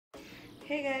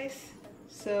Hey guys,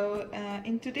 so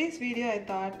in today's video I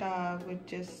thought I would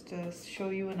just show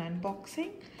you an unboxing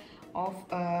of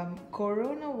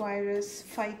coronavirus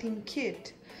fighting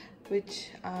kit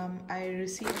which I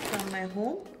received from my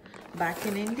home back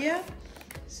in India.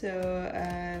 So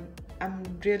I'm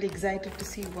really excited to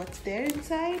see what's there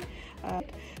inside.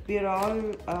 We are all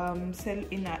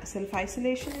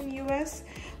self-isolation in US.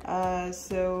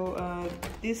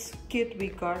 This kit we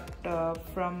got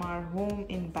from our home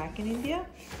back in India.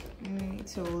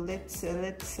 So let's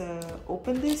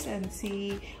open this and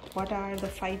see what all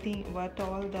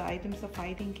the items the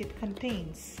fighting kit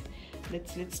contains.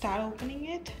 Let's start opening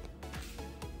it.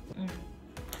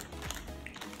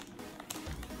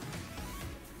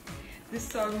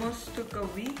 This almost took a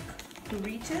week to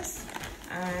reach us,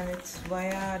 and it's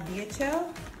via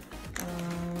DHL.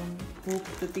 Hope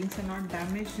the things are not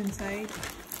damaged inside.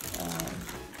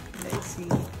 Let's see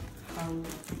how.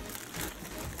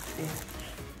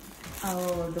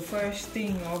 Oh, the first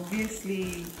thing,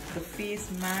 obviously, the face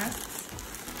masks.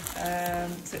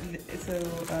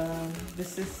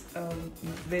 This is a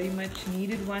very much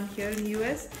needed one here in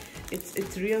US.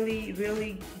 It's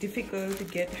really difficult to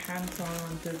get hands-on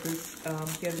onto this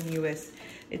here in US.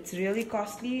 It's really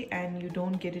costly, and you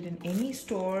don't get it in any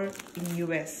store in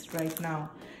US right now.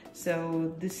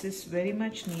 So this is very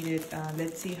much needed.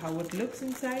 Let's see how it looks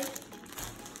inside.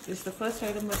 This is the first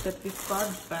item that we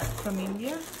got back from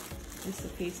India. This is a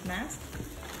face mask.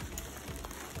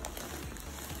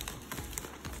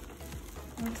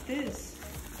 What's this?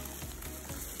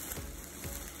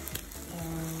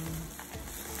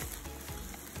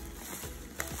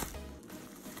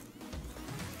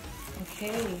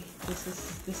 Okay, this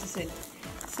is it.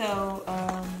 So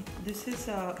this is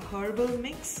a herbal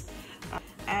mix,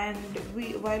 and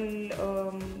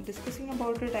while discussing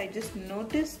about it, I just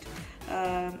noticed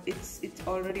it's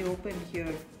already open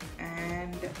here,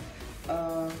 and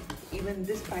even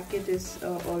this packet is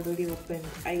already open.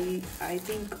 I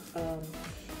think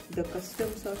the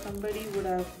customs or somebody would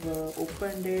have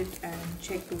opened it and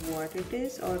checked what it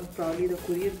is, or probably the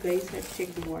courier guys have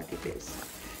checked what it is.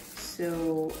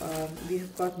 So we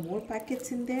have got more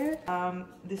packets in there.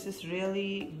 This is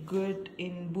really good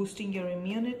in boosting your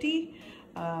immunity.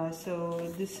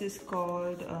 So this is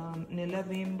called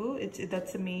Nilavembu.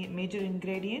 That's a major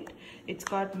ingredient. It's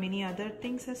got many other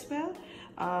things as well,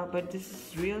 but this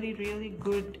is really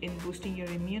good in boosting your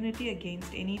immunity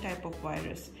against any type of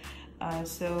virus.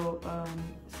 So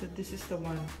this is the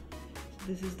one.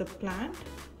 This is the plant,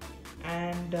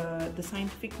 and the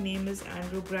scientific name is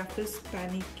Andrographis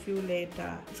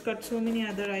Paniculata. It's got so many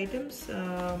other items.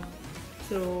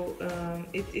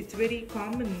 It's very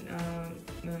common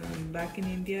back in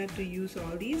India to use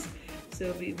all these.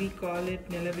 So we call it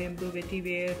Nilavembu,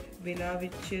 Vetiveria, Vila,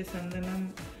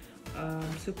 Santhanam,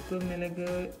 Sukku,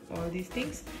 Milagu, all these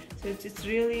things. So it's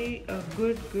really a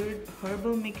good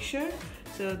herbal mixture.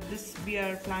 So this we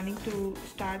are planning to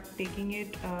start taking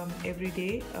it every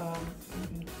day.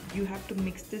 You have to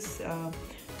mix this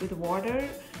with water,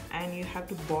 and you have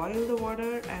to boil the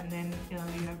water, and then you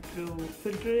have to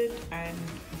filter it and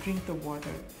drink the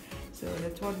water. So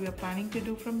that's what we are planning to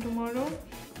do from tomorrow.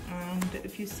 And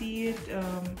if you see it,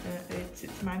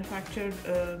 it's manufactured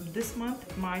this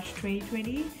month, March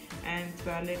 2020, and it's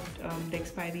valid. The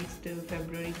expiry is till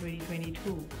February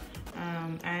 2022.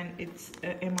 And it's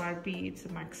MRP, it's a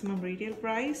maximum retail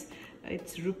price.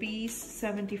 It's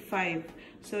 ₹75,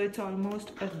 so it's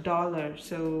almost $1.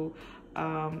 So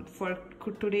for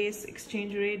today's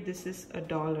exchange rate, this is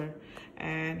 $1,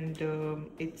 and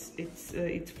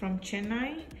it's from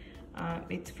Chennai.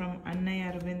 It's from Annai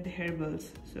Aravind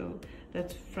Herbals, so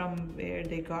that's from where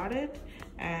they got it,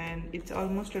 and it's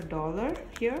almost $1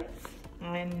 here.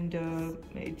 And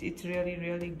it's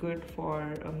really good for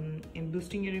in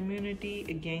boosting your immunity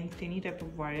against any type of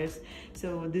virus.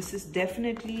 So this is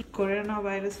definitely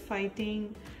coronavirus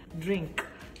fighting drink,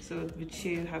 so which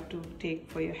you have to take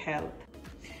for your health.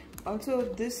 Also,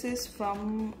 this is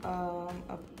from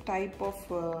a type of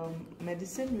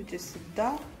medicine which is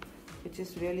Siddha, which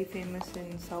is really famous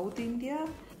in South India.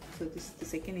 So this is the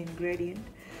second ingredient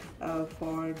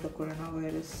for the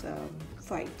coronavirus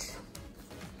fight.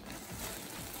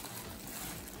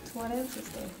 So what else is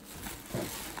there?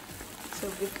 So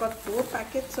we've got 4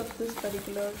 packets of this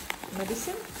particular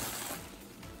medicine.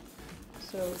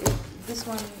 So this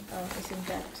one is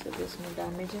intact, so there's no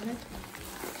damage in it.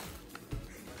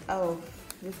 Oh,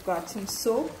 we've got some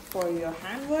soap for your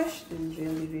hand wash. This is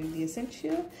really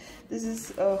essential. This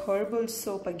is a herbal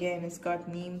soap again. It's got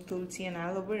neem, tulsi, and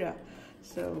aloe vera.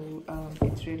 So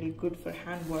it's really good for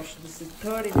hand wash. This is the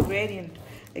third ingredient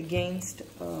against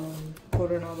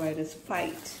coronavirus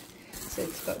fight. So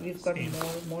we've got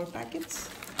more packets.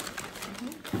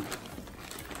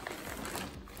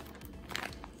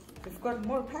 We've got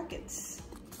more packets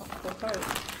of the herb.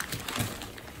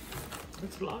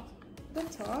 That's a lot.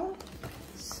 That's all.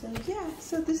 So yeah,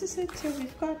 so this is it. So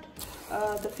we've got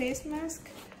the face mask.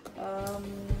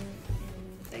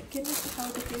 Can you see how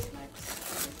the face mask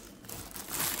is?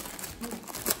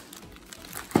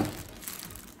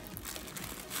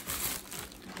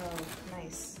 Oh,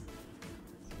 nice.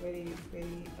 It's very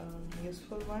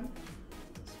useful one.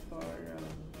 It's for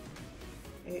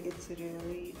it's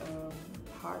really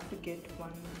hard to get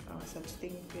one such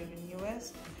thing here in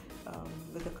US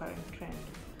with the current trend.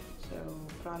 So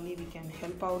probably we can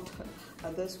help out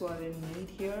others who are in need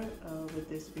here with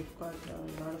this. We've got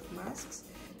a lot of masks.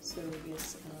 So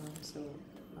yes,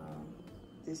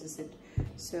 this is it.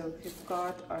 So we've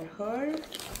got our herb,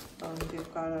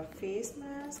 we've got our face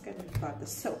mask, and we've got the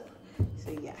soap.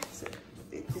 So yeah, so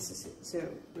this is it. So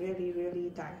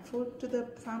really thankful to the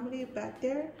family back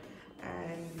there,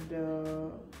 and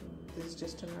this is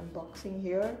just an unboxing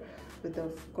here with the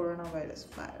coronavirus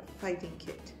fighting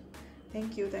kit.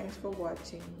 Thank you. Thanks for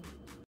watching.